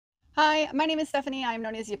Hi, my name is Stephanie. I'm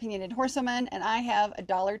known as the Opinionated Horsewoman, and I have a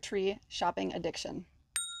Dollar Tree shopping addiction.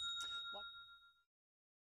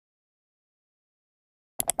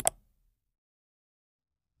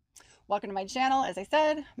 Welcome to my channel. As I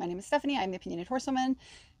said, my name is Stephanie. I'm the Opinionated Horsewoman,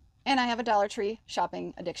 and I have a Dollar Tree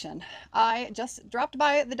shopping addiction. I just dropped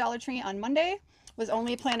by the Dollar Tree on Monday, was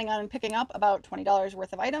only planning on picking up about $20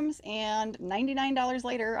 worth of items, and $99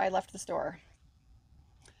 later, I left the store.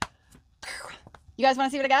 You guys want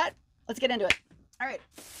to see what I got? Let's get into it. All right.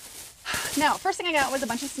 Now, first thing I got was a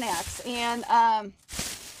bunch of snacks, and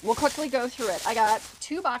we'll quickly go through it. I got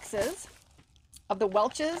 2 boxes of the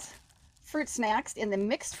Welch's fruit snacks in the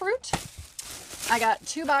mixed fruit. I got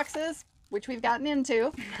 2 boxes, which we've gotten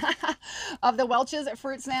into, of the Welch's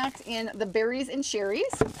fruit snacks in the berries and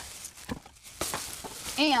cherries.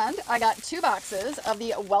 And I got 2 boxes of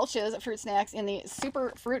the Welch's fruit snacks in the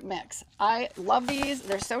super fruit mix. I love these.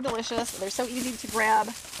 They're so delicious. They're so easy to grab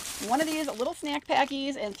one of these little snack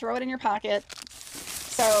packies and throw it in your pocket.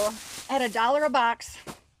 So at $1 a box,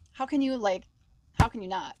 how can you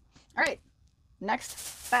not? All right,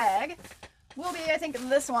 next bag will be, I think,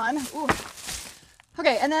 this one. Ooh.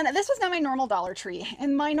 Okay, and then this was not my normal Dollar Tree.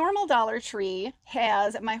 And my normal Dollar Tree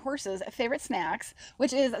has my horse's favorite snacks,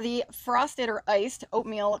 which is the frosted or iced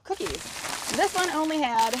oatmeal cookies. This one only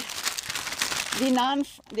had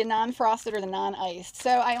the non-frosted or the non-iced. So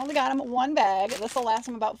I only got them 1 bag. This will last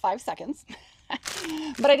them about 5 seconds.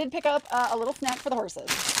 But I did pick up a little snack for the horses.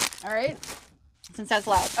 All right, since that's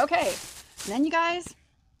loud. Okay, and then you guys,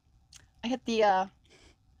 I hit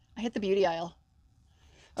the beauty aisle.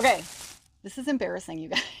 Okay, this is embarrassing, you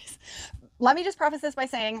guys. Let me just preface this by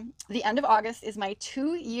saying the end of August is my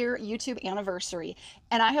 2-year YouTube anniversary,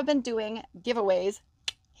 and I have been doing giveaways,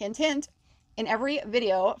 hint, hint, in every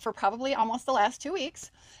video for probably almost the last 2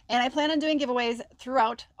 weeks, and I plan on doing giveaways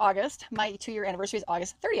throughout August. My 2-year anniversary is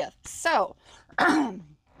August 30th. So,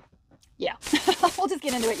 yeah, we'll just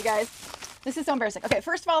get into it, you guys. This is so embarrassing. Okay,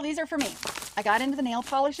 first of all, these are for me. I got into the nail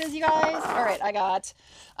polishes, you guys. All right, I got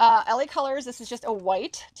LA Colors. This is just a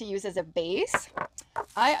white to use as a base.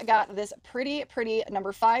 I got this pretty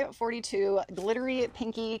number 542 glittery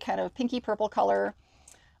pinky, kind of pinky purple color.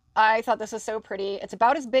 I thought this was so pretty. It's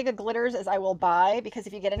about as big a glitters as I will buy, because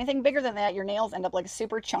if you get anything bigger than that, your nails end up like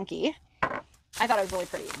super chunky. I thought it was really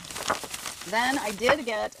pretty. Then I did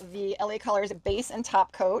get the LA Colors base and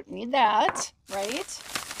top coat. Need that, right?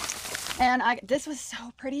 And this was so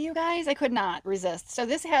pretty, you guys. I could not resist. So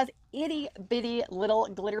this has itty bitty little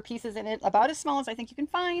glitter pieces in it, about as small as I think you can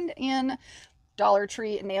find in Dollar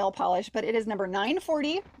Tree nail polish, but it is number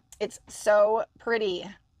 940. It's so pretty.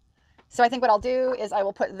 So I think what I'll do is I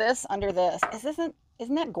will put this under this.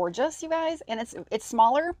 Isn't that gorgeous, you guys? And it's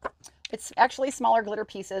smaller. It's actually smaller glitter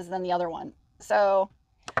pieces than the other one. So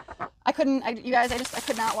I could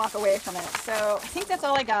not walk away from it. So I think that's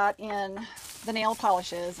all I got in the nail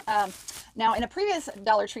polishes. Now, in a previous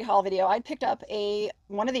Dollar Tree haul video, I picked up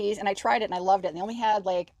one of these and I tried it and I loved it. And they only had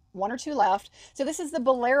like 1 or 2 left. So this is the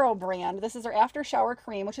Bolero brand. This is their after shower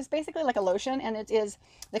cream, which is basically like a lotion, and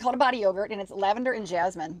they call it a body yogurt, and it's lavender and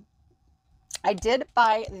jasmine. I did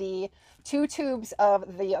buy the 2 tubes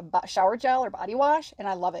of the shower gel or body wash, and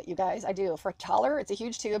I love it, you guys. I do. For $1, it's a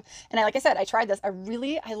huge tube. And like I said, I tried this. I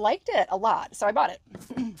liked it a lot, so I bought it.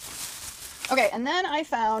 Okay, and then I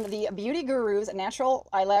found the Beauty Guru's Natural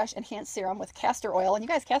Eyelash Enhanced Serum with castor oil. And you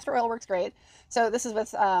guys, castor oil works great. So this is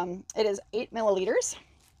with, it is 8 milliliters.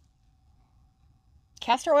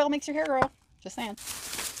 Castor oil makes your hair grow. Just saying.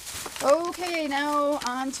 Okay, now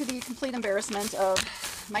on to the complete embarrassment of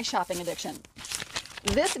my shopping addiction.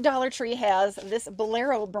 This Dollar Tree has this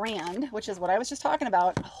Bolero brand, which is what I was just talking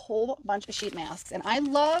about, a whole bunch of sheet masks. And I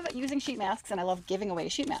love using sheet masks, and I love giving away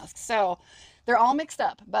sheet masks. So they're all mixed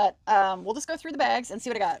up, but we'll just go through the bags and see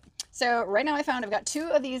what I got. So right now I've got 2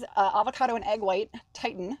 of these avocado and egg white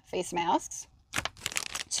Titan face masks.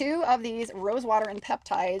 2 of these rose water and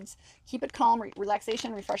peptides keep it calm,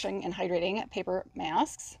 relaxation, refreshing, and hydrating paper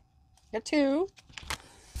masks. Got 2.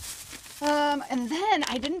 And then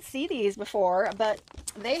I didn't see these before, but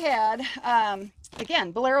they had,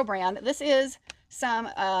 again, Bolero brand. This is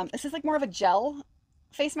like more of a gel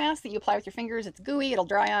face mask that you apply with your fingers. It's gooey, it'll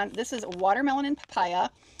dry on. This is watermelon and papaya,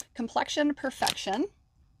 complexion perfection.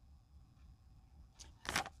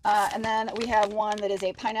 And then we have one that is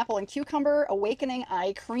a pineapple and cucumber awakening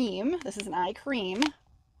eye cream. This is an eye cream.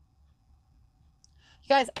 You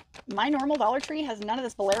guys, my normal Dollar Tree has none of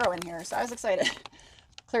this Bolero in here, so I was excited.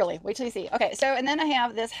 Clearly, wait till you see. Okay, so and then I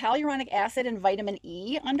have this hyaluronic acid and vitamin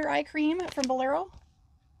E under eye cream from Bolero.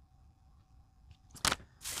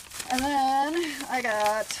 And then I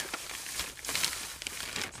got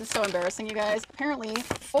This is so embarrassing, you guys. Apparently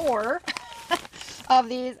 4 of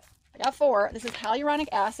these, I got 4. This is hyaluronic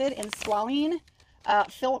acid and squalene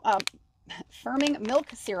firming milk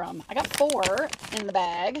serum. I got 4 in the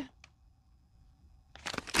bag.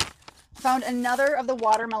 Found another of the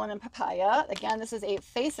watermelon and papaya. Again, this is a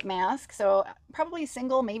face mask, so probably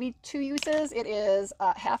single, maybe 2 uses. It is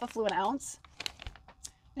half a fluid ounce.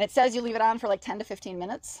 And it says you leave it on for like 10 to 15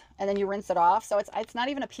 minutes and then you rinse it off. So it's not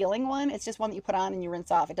even a peeling one. It's just one that you put on and you rinse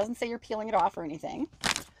off. It doesn't say you're peeling it off or anything.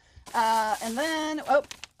 And then, oh,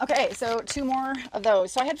 okay, so 2 more of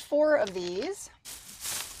those. So I had 4 of these.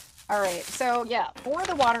 All right, so yeah, 4 of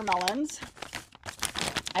the watermelons.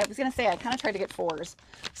 I was gonna say I kind of tried to get 4s.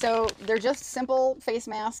 So they're just simple face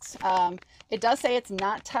masks. It does say it's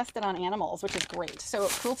not tested on animals, which is great. So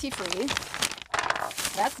cruelty-free.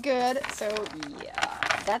 That's good. So yeah,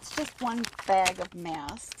 that's just 1 bag of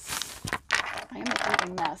masks. I am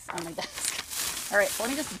making a mess on my desk. All right, so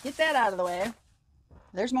let me just get that out of the way.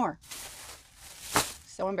 There's more.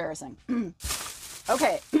 So embarrassing.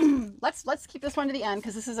 Okay, let's keep this one to the end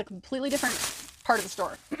because this is a completely different part of the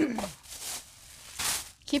store.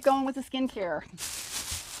 Keep going with the skincare.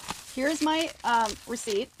 Here's my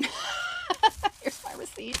receipt. Here's my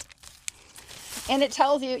receipt. And it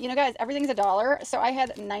tells you, you know, guys, everything's $1. So I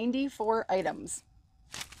had 94 items.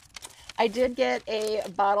 I did get a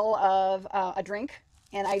bottle of a drink,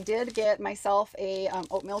 and I did get myself a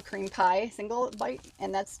oatmeal cream pie single bite,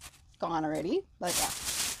 and that's gone already. But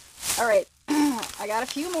yeah. All right. I got a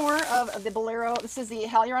few more of the Bolero. This is the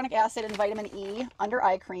hyaluronic acid and vitamin E under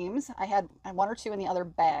eye creams. I had 1 or 2 in the other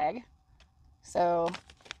bag. So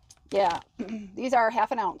yeah, these are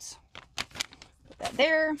half an ounce. Put that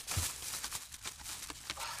there.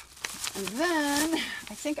 And then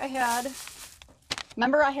I think I had,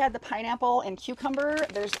 remember I had the pineapple and cucumber.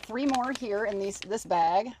 There's 3 more here in this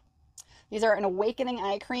bag. These are an awakening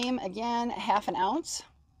eye cream. Again, half an ounce.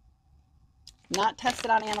 Not tested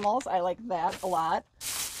on animals. I like that a lot.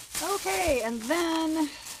 Okay, and then,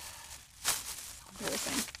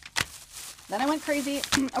 then I went crazy.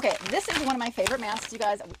 Okay, this is one of my favorite masks, you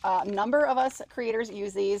guys. A number of us creators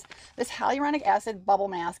use these. This hyaluronic acid bubble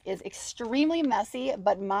mask is extremely messy,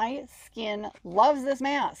 but my skin loves this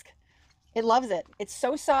mask. It loves it. It's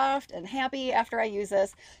so soft and happy after I use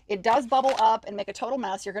this. It does bubble up and make a total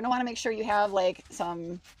mess. You're going to want to make sure you have like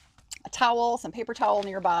a towel, some paper towel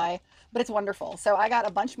nearby, but it's wonderful. So I got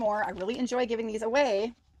a bunch more. I really enjoy giving these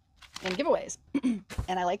away in giveaways,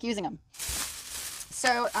 and I like using them.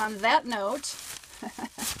 So on that note,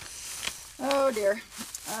 oh dear,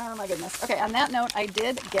 oh my goodness. Okay, on that note, I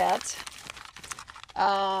did get,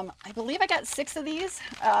 I believe I got 6 of these,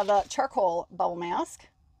 the charcoal bubble mask.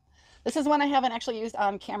 This is one I haven't actually used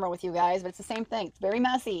on camera with you guys, but it's the same thing. It's very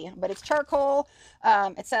messy, but it's charcoal.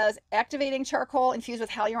 It says activating charcoal infused with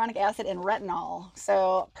hyaluronic acid and retinol.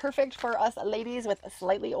 So perfect for us ladies with a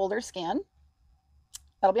slightly older skin.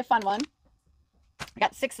 That'll be a fun one. I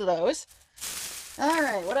got 6 of those. All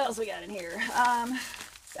right, what else we got in here?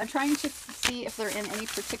 I'm trying to see if they're in any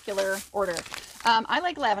particular order. I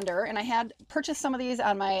like lavender, and I had purchased some of these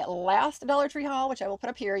on my last Dollar Tree haul, which I will put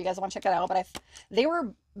up here. You guys want to check that out. But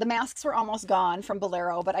the masks were almost gone from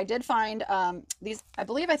Bolero, but I did find these. I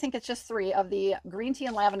think it's just 3 of the green tea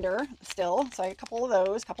and lavender still. So I got a couple of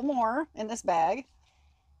those, a couple more in this bag.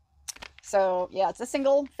 So yeah, it's a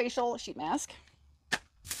single facial sheet mask.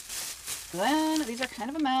 Then these are kind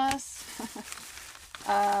of a mess.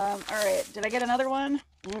 All right, did I get another one?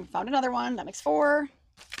 Found another one. That makes 4.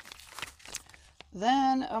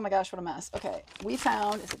 Then, oh my gosh, what a mess. Okay, we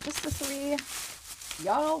found, is it just the 3?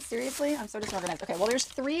 Y'all, seriously? I'm so disorganized. Okay, well, there's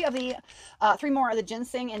 3 of the, 3 more of the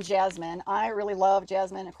ginseng and jasmine. I really love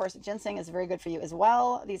jasmine. Of course, ginseng is very good for you as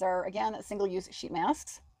well. These are, again, single-use sheet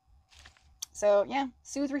masks. So, yeah,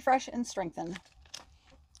 soothe, refresh, and strengthen.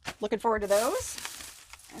 Looking forward to those.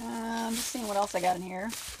 I'm just seeing what else I got in here.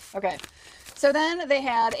 Okay, so then they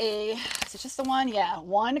had is it just the one? Yeah,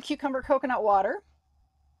 1 cucumber coconut water.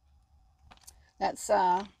 That's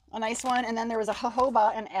a nice one. And then there was a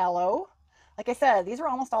jojoba and aloe. Like I said, these were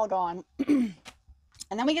almost all gone. And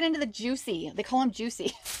then we get into the juicy. They call them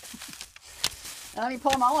juicy. Now let me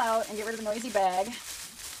pull them all out and get rid of the noisy bag.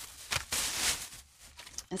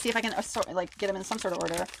 And see if I can get them in some sort of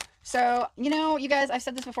order. So, you know, you guys, I've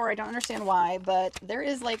said this before. I don't understand why, but there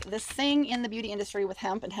is like this thing in the beauty industry with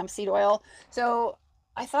hemp and hemp seed oil. So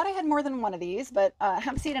I thought I had more than one of these, but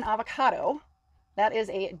hemp seed and avocado. That is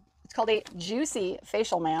it's called a juicy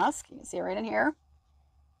facial mask. You can see it right in here.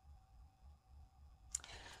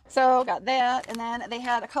 So got that. And then they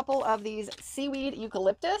had a couple of these seaweed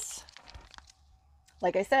eucalyptus.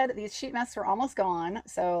 Like I said, these sheet masks were almost gone.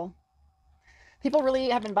 So People really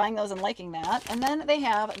have been buying those and liking that. And then they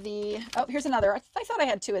have the, oh, here's another. I thought I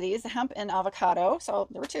had two of these, the hemp and avocado. So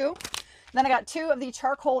there were two. Then I got two of the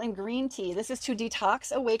charcoal and green tea. This is to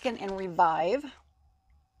detox, awaken, and revive.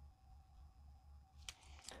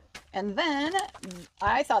 And then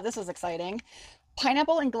I thought this was exciting.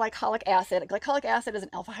 Pineapple and glycolic acid. Glycolic acid is an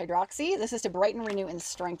alpha hydroxy. This is to brighten, renew, and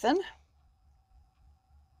strengthen.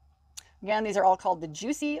 Again, these are all called the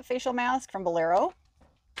Juicy Facial Mask from Bolero.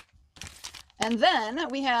 And then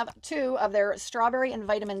we have two of their strawberry and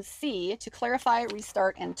vitamin C to clarify,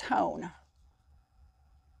 restart, and tone.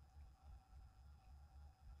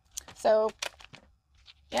 So,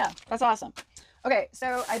 yeah, that's awesome. Okay,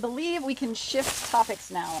 so I believe we can shift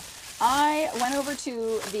topics now. I went over to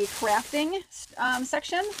the crafting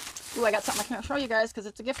section. Ooh, I got something I can't show you guys because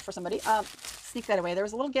it's a gift for somebody. Sneak that away. There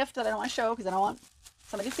was a little gift that I don't want to show because I don't want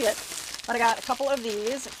somebody to see it. But I got a couple of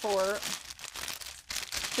these for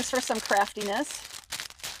just for some craftiness.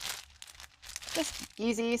 Just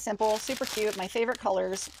easy, simple, super cute. My favorite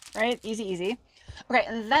colors, right? Easy, easy. Okay,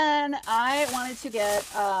 and then I wanted to get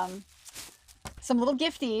some little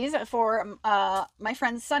gifties for my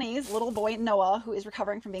friend Sunny's little boy Noah, who is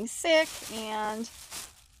recovering from being sick. And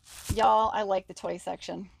y'all, I like the toy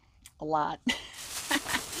section a lot.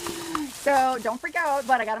 So don't freak out,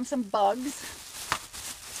 but I got him some bugs.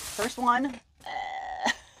 First one.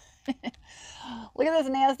 Look at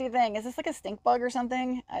this nasty thing. Is this like a stink bug or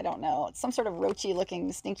something? I don't know. It's some sort of roachy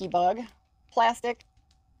looking stinky bug. Plastic.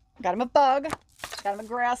 Got him a bug. Got him a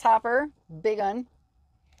grasshopper. Big one.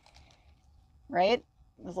 Right?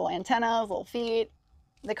 Those little antennas, little feet.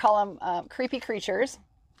 They call them creepy creatures.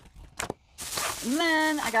 And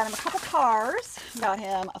then I got him a couple cars. Got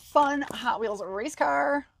him a fun Hot Wheels race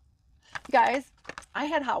car. You guys, I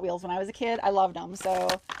had Hot Wheels when I was a kid. I loved them. So I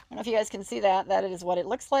don't know if you guys can see that. That is what it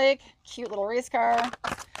looks like. Cute little race car.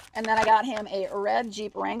 And then I got him a red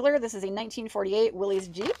Jeep Wrangler. This is a 1948 Willys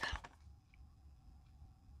Jeep.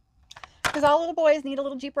 Because all little boys need a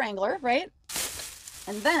little Jeep Wrangler, right?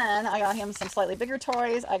 And then I got him some slightly bigger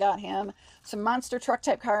toys. I got him some monster truck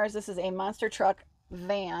type cars. This is a monster truck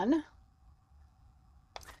van.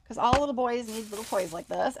 Because all little boys need little toys like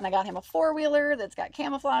this. And I got him a four-wheeler that's got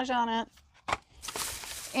camouflage on it.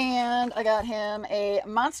 And I got him a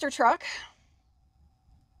monster truck.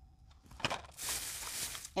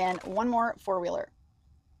 And one more four-wheeler.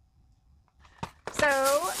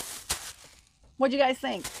 So, what'd you guys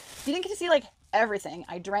think? You didn't get to see like everything.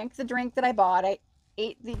 I drank the drink that I bought. I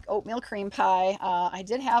ate the oatmeal cream pie. I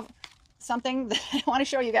did have something that I want to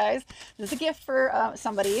show you guys. This is a gift for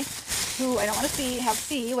somebody who I don't want to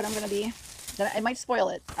see what I'm going to be, that I might spoil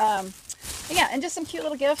it. Yeah, and just some cute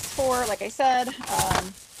little gifts for, like I said,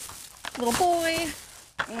 little boy.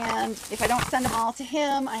 And if I don't send them all to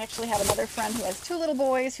him, I actually have another friend who has two little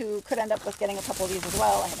boys who could end up with getting a couple of these as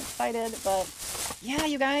well. I haven't decided, but yeah,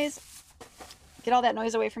 you guys, get all that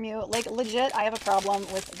noise away from you. Like, legit, I have a problem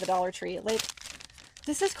with the Dollar Tree. Like,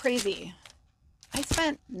 this is crazy. I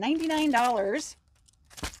spent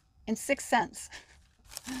 $99.06.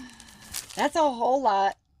 That's a whole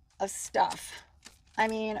lot of stuff. I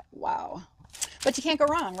mean, wow. But you can't go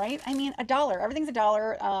wrong, right? I mean, $1. Everything's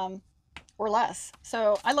 $1 or less.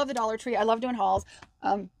 So I love the Dollar Tree. I love doing hauls.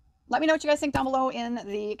 Let me know what you guys think down below in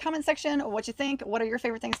the comment section. What you think. What are your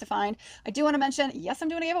favorite things to find? I do want to mention, yes, I'm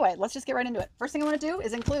doing a giveaway. Let's just get right into it. First thing I want to do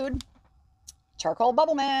is include charcoal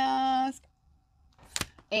bubble mask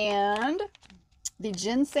and the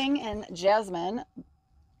ginseng and jasmine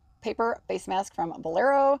paper face mask from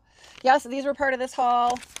Bolero. Yes, these were part of this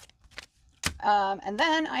haul. And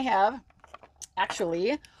then I have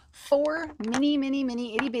actually 4 mini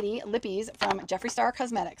itty bitty lippies from Jeffree Star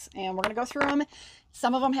Cosmetics, and we're gonna go through them.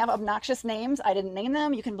 Some of them have obnoxious names. I didn't name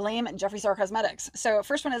them. You can blame Jeffree Star Cosmetics. So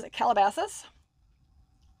first one is Calabasas.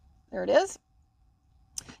 There it is.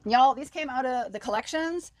 Y'all, these came out of the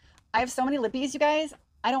collections. I have so many lippies, you guys.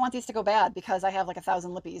 I don't want these to go bad because I have like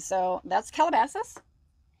 1,000 lippies. So that's Calabasas.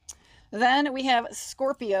 Then we have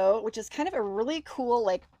Scorpio, which is kind of a really cool,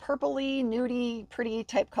 like purpley, nudie, pretty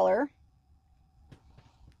type color.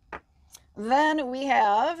 Then we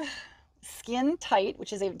have Skin Tight,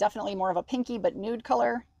 which is definitely more of a pinky but nude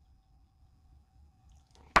color.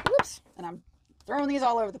 Whoops, and I'm throwing these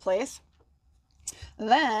all over the place.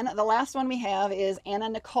 Then the last one we have is Anna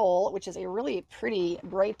Nicole, which is a really pretty,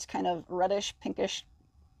 bright, kind of reddish, pinkish,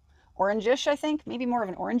 orangish, I think. Maybe more of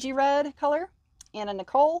an orangey red color. Anna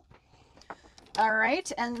Nicole. All right,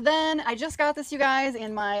 and then I just got this, you guys,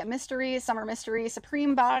 in my Summer Mystery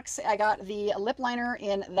Supreme box. I got the lip liner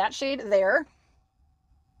in that shade there.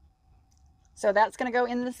 So that's going to go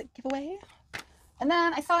in this giveaway. And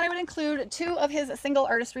then I thought I would include 2 of his single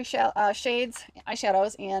artistry shades,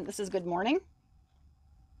 eyeshadows, and this is Good Morning.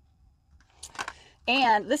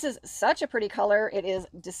 And this is such a pretty color. It is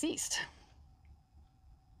Deceased.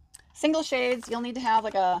 Single shades, you'll need to have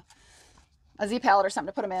like a Z palette or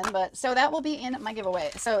something to put them in, but so that will be in my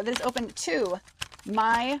giveaway. So this is open to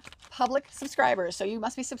my public subscribers. So you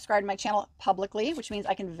must be subscribed to my channel publicly, which means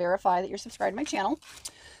I can verify that you're subscribed to my channel.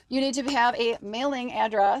 You need to have a mailing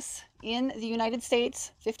address in the United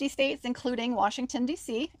States, 50 states, including Washington,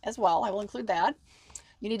 D.C. as well. I will include that.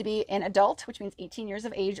 You need to be an adult, which means 18 years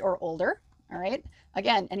of age or older. All right.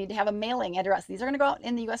 Again, I need to have a mailing address. These are going to go out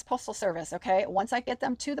in the U.S. Postal Service. Okay. Once I get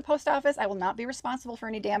them to the post office, I will not be responsible for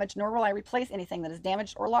any damage, nor will I replace anything that is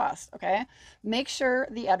damaged or lost. Okay. Make sure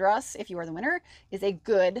the address, if you are the winner, is a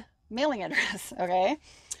good mailing address. Okay.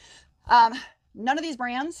 None of these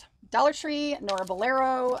brands, Dollar Tree, nor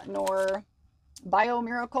Bolero, nor Bio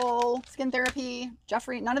Miracle, Skin Therapy,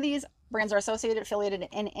 Jeffrey, none of these brands are associated, affiliated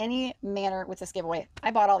in any manner with this giveaway.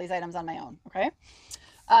 I bought all these items on my own. Okay.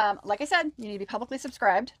 Like I said, you need to be publicly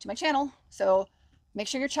subscribed to my channel. So make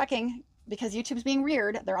sure you're checking, because YouTube's being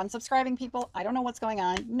weird. They're unsubscribing people. I don't know what's going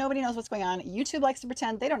on. Nobody knows what's going on. YouTube likes to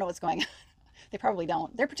pretend they don't know what's going on. They probably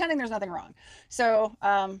don't. They're pretending there's nothing wrong. So,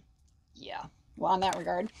 yeah, well, on that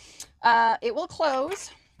regard, it will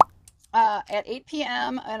close at 8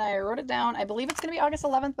 p.m. and I wrote it down. I believe it's going to be August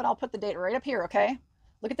 11th, but I'll put the date right up here. Okay.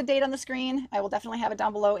 Look at the date on the screen. I will definitely have it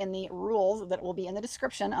down below in the rules that will be in the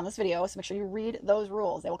description on this video. So make sure you read those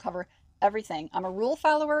rules. They will cover everything. I'm a rule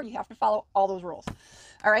follower. You have to follow all those rules.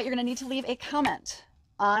 All right. You're going to need to leave a comment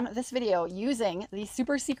on this video using the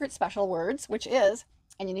super secret special words, which is,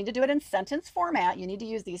 and you need to do it in sentence format. You need to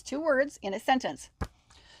use these 2 words in a sentence.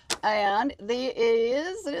 And there it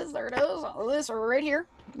is, this right here,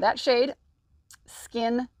 that shade,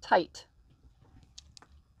 Skin Tight.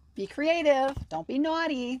 Be creative. Don't be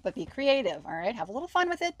naughty, but be creative. All right. Have a little fun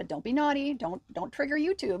with it, but don't be naughty. Don't trigger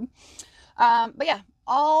YouTube. But yeah,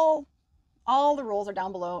 all the rules are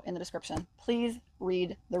down below in the description. Please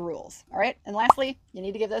read the rules. All right. And lastly, you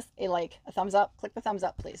need to give this a like, a thumbs up. Click the thumbs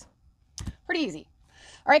up, please. Pretty easy.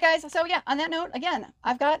 All right, guys. So yeah, on that note, again,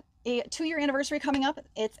 I've got a 2-year anniversary coming up.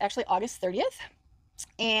 It's actually August 30th.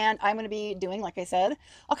 And I'm going to be doing, like I said,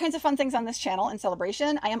 all kinds of fun things on this channel in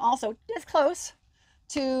celebration. I am also this close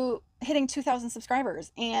to hitting 2,000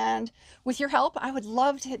 subscribers. And with your help, I would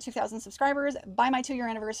love to hit 2,000 subscribers by my 2-year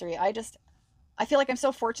anniversary. I feel like I'm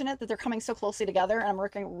so fortunate that they're coming so closely together, and I'm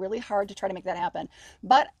working really hard to try to make that happen.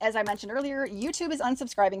 But as I mentioned earlier, YouTube is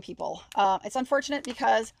unsubscribing people. It's unfortunate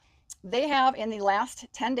because they have, in the last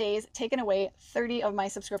 10 days, taken away 30 of my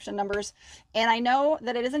subscription numbers. And I know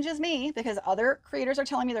that it isn't just me, because other creators are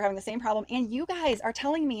telling me they're having the same problem. And you guys are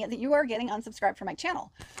telling me that you are getting unsubscribed from my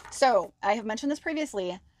channel. So I have mentioned this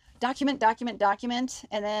previously. Document,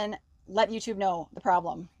 and then let YouTube know the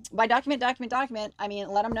problem. By document, I mean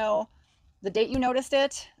let them know the date you noticed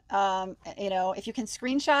it. You know, if you can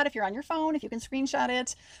screenshot, if you're on your phone, if you can screenshot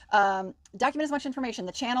it, document as much information,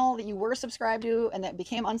 the channel that you were subscribed to and that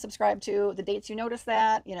became unsubscribed to, the dates you noticed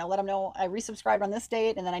that, you know, let them know I resubscribed on this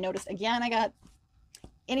date. And then I noticed again, I got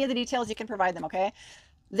any of the details you can provide them. Okay.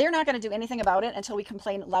 They're not going to do anything about it until we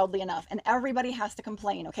complain loudly enough, and everybody has to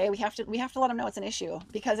complain. Okay. We have to let them know it's an issue,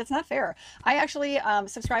 because it's not fair. I actually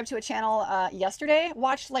subscribed to a channel yesterday,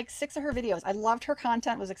 watched like 6 of her videos. I loved her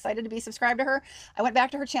content, was excited to be subscribed to her. I went back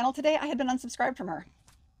to her channel today. I had been unsubscribed from her.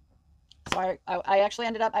 So I actually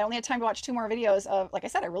ended up, I only had time to watch 2 more videos of, like I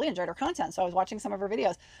said, I really enjoyed her content. So I was watching some of her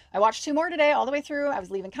videos. I watched 2 more today all the way through. I was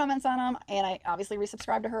leaving comments on them, and I obviously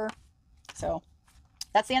resubscribed to her. So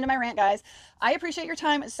that's the end of my rant, guys. I appreciate your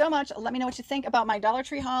time so much. Let me know what you think about my Dollar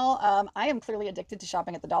Tree haul. I am clearly addicted to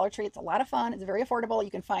shopping at the Dollar Tree. It's a lot of fun. It's very affordable.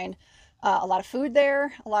 You can find a lot of food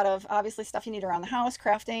there, a lot of obviously stuff you need around the house,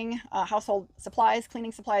 crafting, household supplies,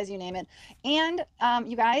 cleaning supplies, you name it. And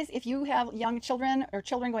you guys, if you have young children or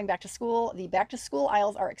children going back to school, the back to school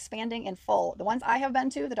aisles are expanding in full. The ones I have been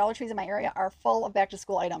to, the Dollar Trees in my area, are full of back to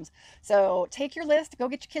school items. So take your list, go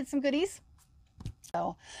get your kids some goodies.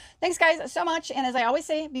 So thanks guys so much. And as I always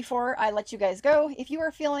say before I let you guys go, if you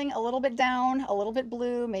are feeling a little bit down, a little bit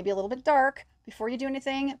blue, maybe a little bit dark, before you do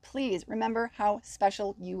anything, please remember how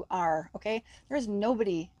special you are. Okay. There's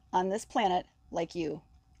nobody on this planet like you.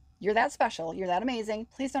 You're that special. You're that amazing.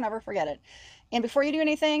 Please don't ever forget it. And before you do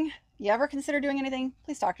anything, you ever consider doing anything,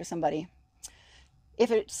 please talk to somebody.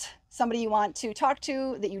 If it's somebody you want to talk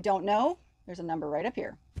to that you don't know, there's a number right up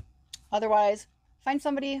here. Otherwise, find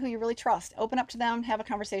somebody who you really trust. Open up to them, have a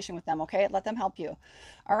conversation with them, okay? Let them help you.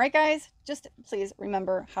 All right, guys, just please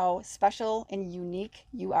remember how special and unique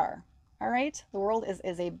you are. All right? The world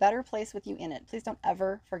is a better place with you in it. Please don't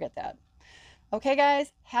ever forget that. Okay,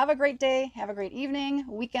 guys, have a great day, have a great evening,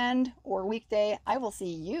 weekend, or weekday. I will see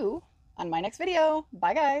you on my next video.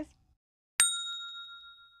 Bye, guys.